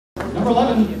Number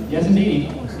 11, yes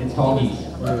indeed, it's Tall Geese.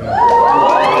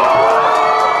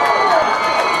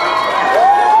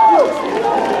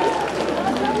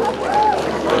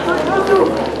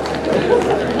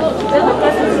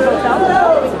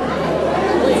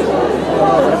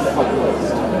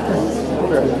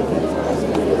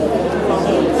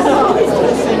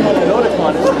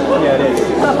 Yeah, it is.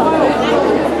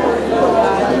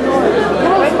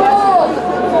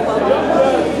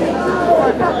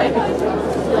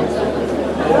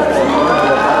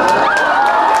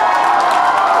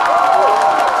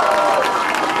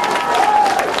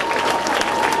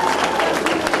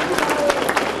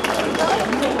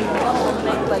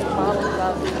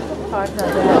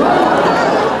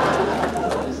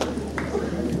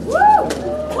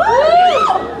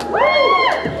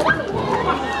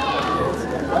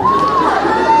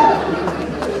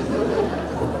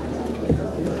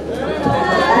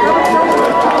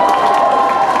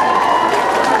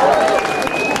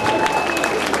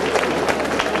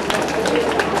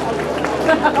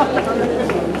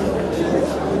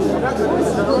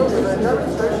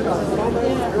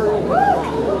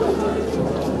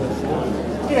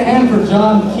 Get a hand for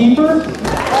John Keeper.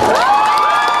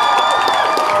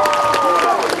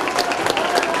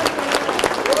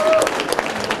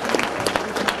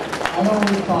 I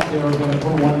always thought they were going to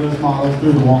put one of those models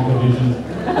through the Wonka vision.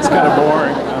 It's kind of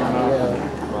boring. I don't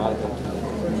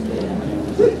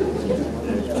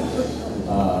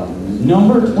know.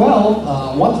 Number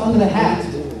 12, What's Under the Hat?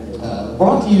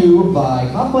 Brought to you by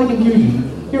Cosplay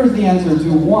Confusion. Here's the answer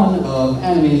to one of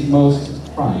anime's most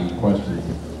prying questions.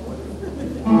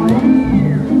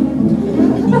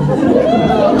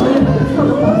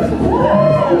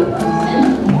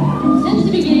 Since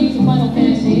the beginnings of Final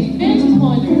Fantasy, fans have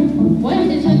wondered what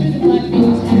is under the Black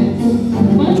Beetle's hat.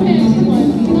 Final Fantasy I,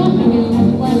 we thought we knew what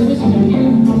the Black Wizard here,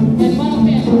 but Final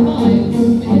Fantasy V,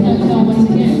 we could not tell once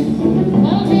again.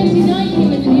 Final Fantasy IX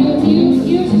came into view a few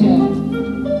years ago.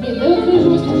 Yet though Kuja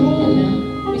was controlling them,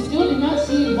 we still did not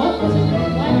see what was under the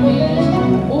Black Beetle's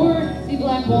or the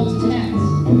Black Waltz's hats.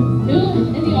 Who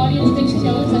in the audience thinks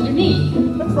Taylor's underneath?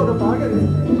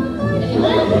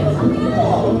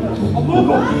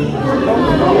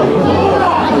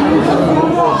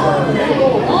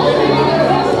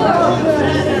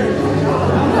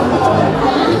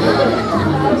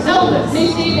 Some may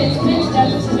say that Spence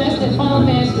doesn't suggest that Final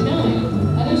Fantasy IX.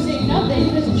 Others say nothing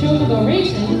because the children go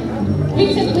racing.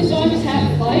 We simply saw his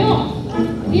hat fly off.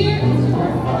 Here is your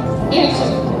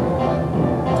answer.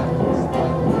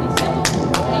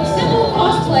 A simple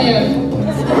cosplayer.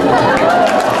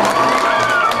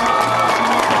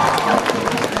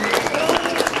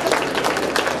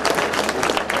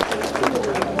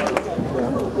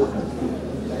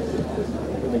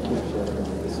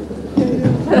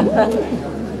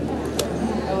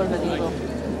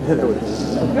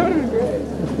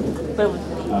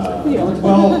 Number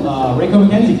 12, Reiko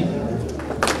McKenzie.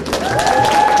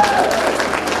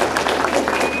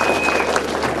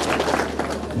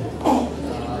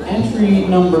 Entry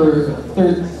number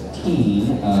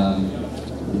 13,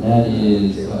 that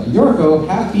is Yuriko,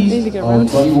 half-piece of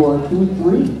Bloody War 2 and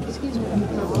 3. Excuse me.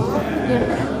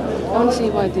 Yeah. I want to see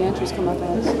what the entries come up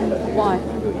as. Why?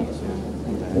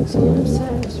 So I'm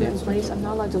set in a certain place. I'm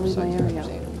not allowed to leave my area.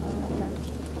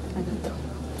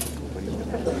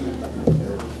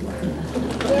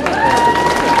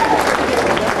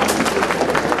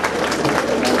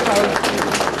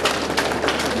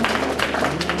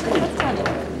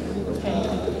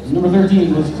 Number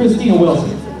 13 was Christina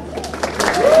Wilson.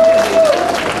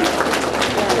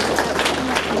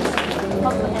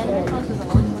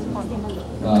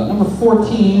 Number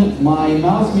 14, My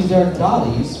Mouse Misère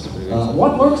Dollies.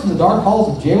 What lurks in the dark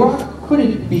halls of J-Rock? Could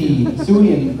it be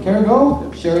Sui and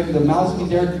Kerrigo sharing the Mouse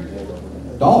Misère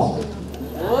dolls?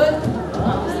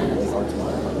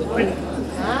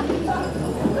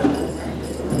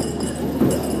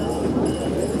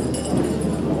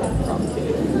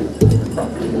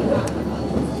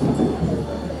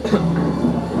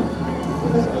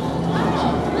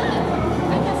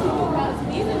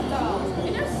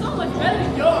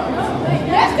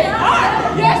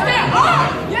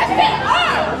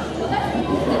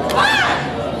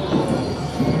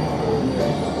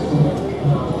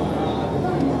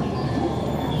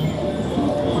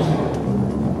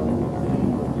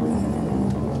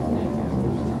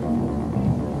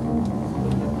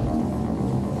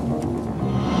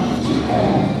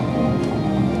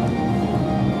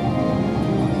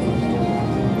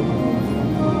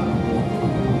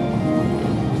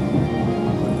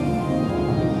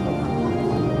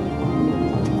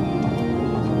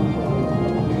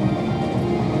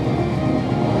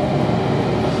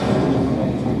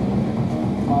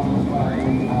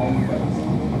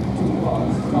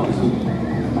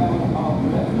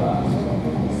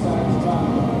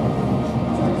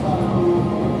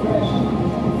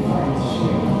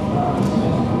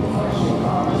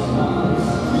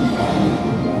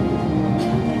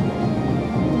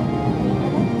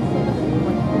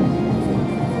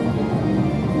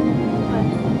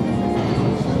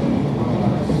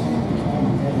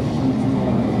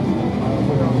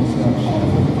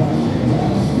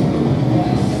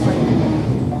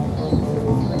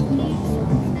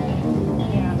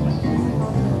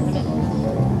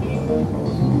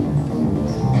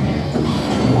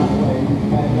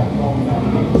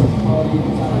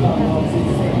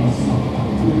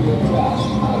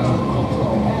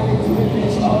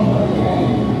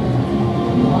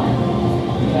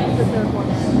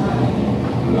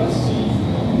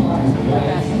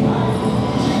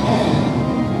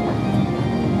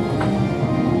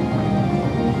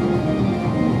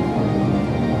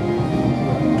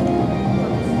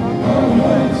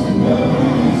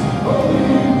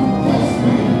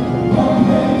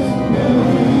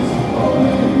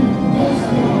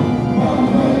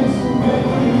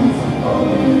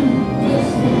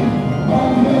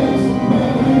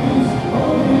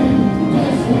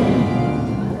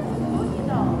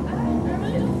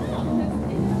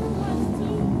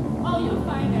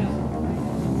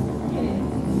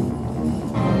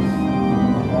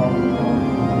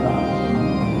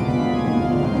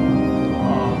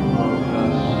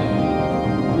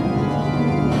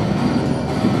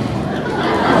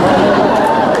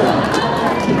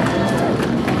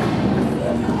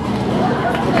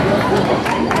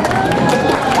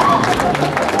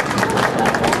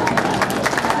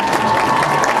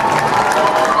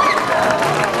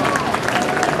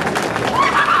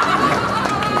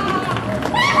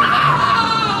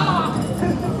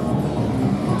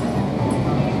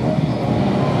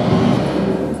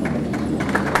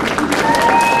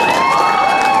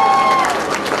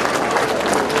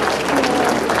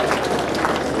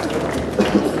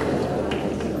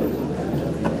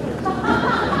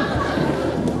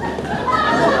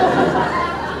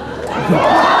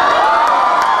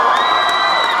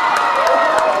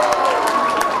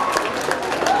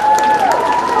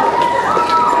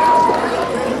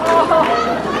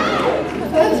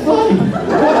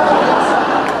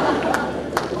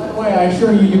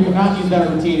 You cannot use that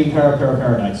routine in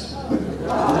Paradise.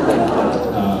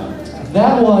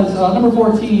 That was number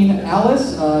 14,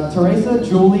 Alice, Teresa,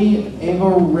 Julie, Ava,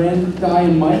 Ren, Di,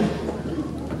 and Mike.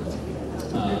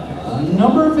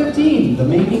 Number 15, the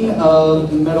making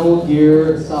of Metal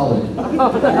Gear Solid.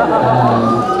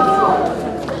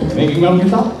 Making Metal Gear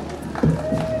Solid?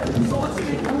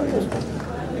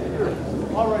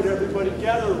 All right, everybody,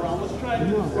 gather around. Let's try and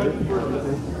do this right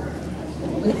first.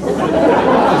 I'm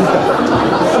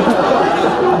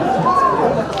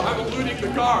eluding the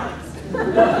guards.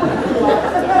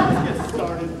 Let's get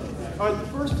started. All right, the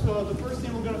first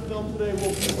scene we're going to film today will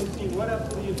be the scene right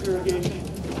after the interrogation.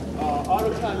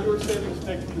 Ohayocon, you're saving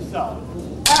Snake from the cell.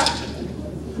 Action!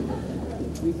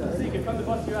 Zeke, come to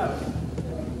bust you out.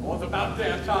 Well, it's about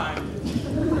damn time.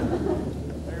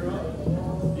 Are you up?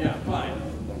 Yeah, fine.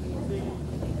 Zeke,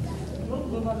 you want to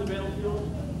live on the battlefield?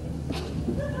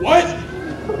 What?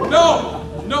 No!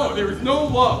 No, there is no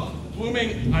love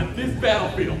blooming on this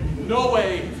battlefield. No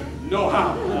way, no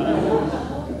how. I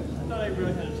thought I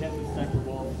really had a chance to snag the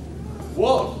Wolf.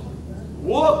 Wolf?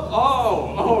 Wolf?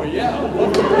 Oh, yeah.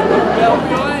 Wolf can come to the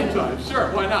battlefield anytime. Sure,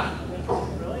 why not?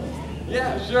 Really?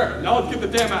 Yeah, sure. Now let's get the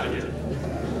damn out of here.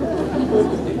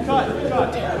 Cut.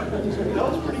 That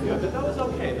was pretty good. That was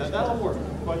okay. That'll work.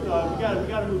 But we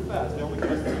gotta move fast. They only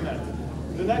give us 2 minutes.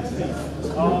 The next scene,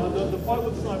 the fight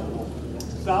with Sniper Wolf.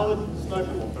 Solid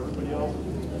Sniper Wolf. Everybody else.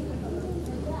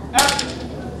 Action!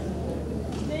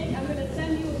 Snake, I'm gonna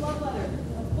send you a love letter.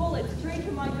 A bullet straight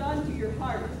from my gun to your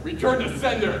heart. Return to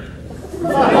sender.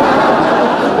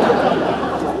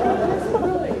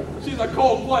 She's a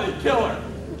cold-blooded killer.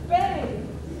 Bang!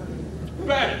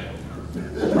 Bang!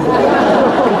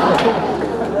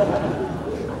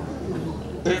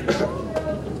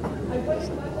 I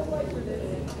wasted my whole life for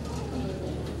this.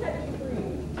 Set me free.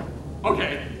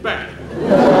 Okay, bang. I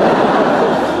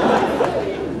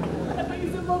thought you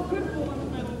said love could go on the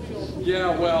battlefield.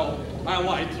 Yeah, well, I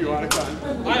lied to you, Ohayocon.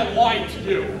 I lied to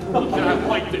you. And I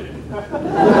liked it. So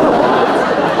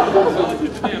let's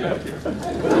get the damn out of here.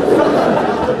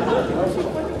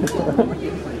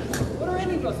 What are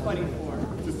any of us fighting for?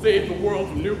 To save the world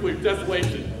from nuclear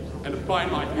desolation and to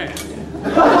find my pants.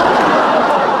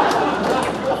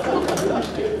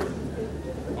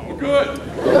 Oh, good. Get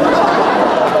the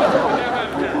damn out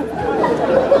of here.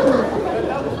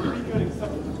 That was pretty good,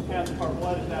 except for the pants part.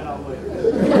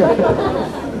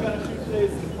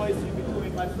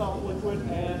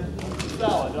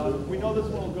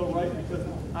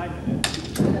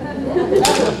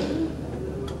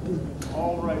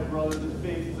 brothers, his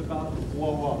face is about to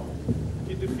blow up.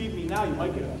 If you defeat me now, you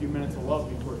might get a few minutes of love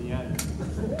before the end.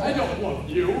 I don't love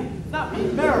you. Not me,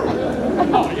 Meryl.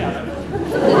 Oh, yeah.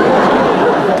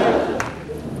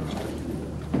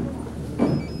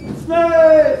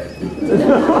 Snake!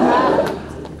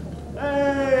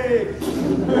 Hey!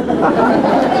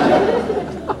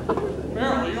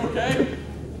 Meryl, are you okay?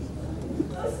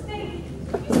 Oh, Snake,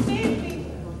 you saved me.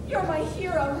 You're my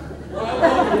hero. I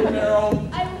love you, Meryl.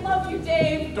 I love you,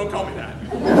 Dave. Don't call me that.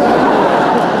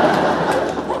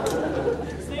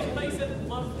 Snake, I thought you said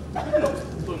love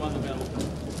bloom on the battlefield.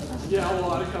 Yeah,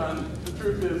 well, Ohayocon, the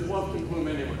truth is, love can bloom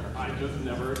anywhere. I just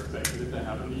never expected it to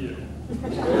happen to you.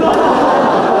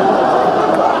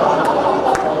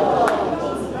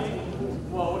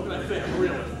 Well, what can I say? I'm a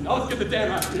realist. Now let's get the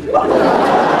damn out of here.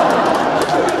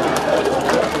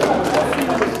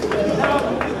 Now,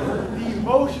 the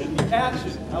emotion, the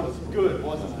action, that was good,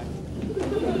 wasn't I?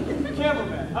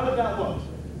 Cameraman, how did that look?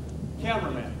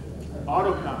 Cameraman,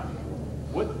 Ohayocon,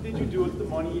 what did you do with the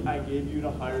money I gave you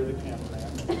to hire the cameraman?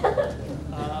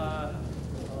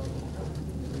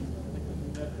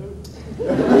 That coat?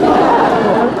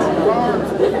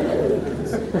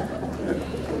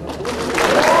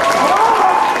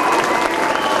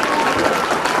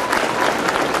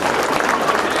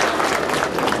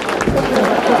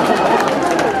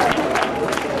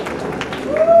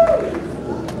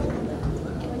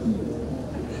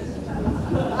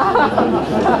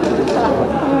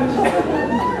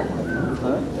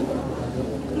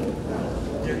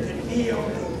 There can be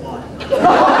only one.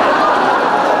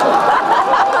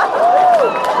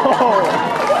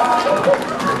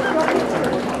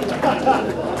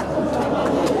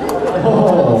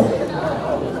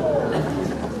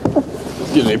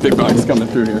 Excuse me, big box coming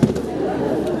through here.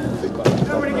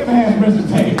 Everybody give a hand for Mr.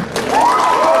 Tate.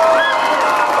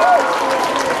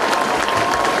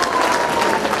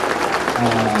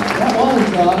 That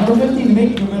was number 15, The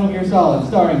Making of Metal Gear Solid,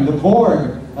 starring the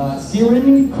Borg,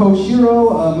 Sirin,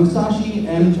 Koshiro, Musashi,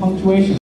 and Punctuation.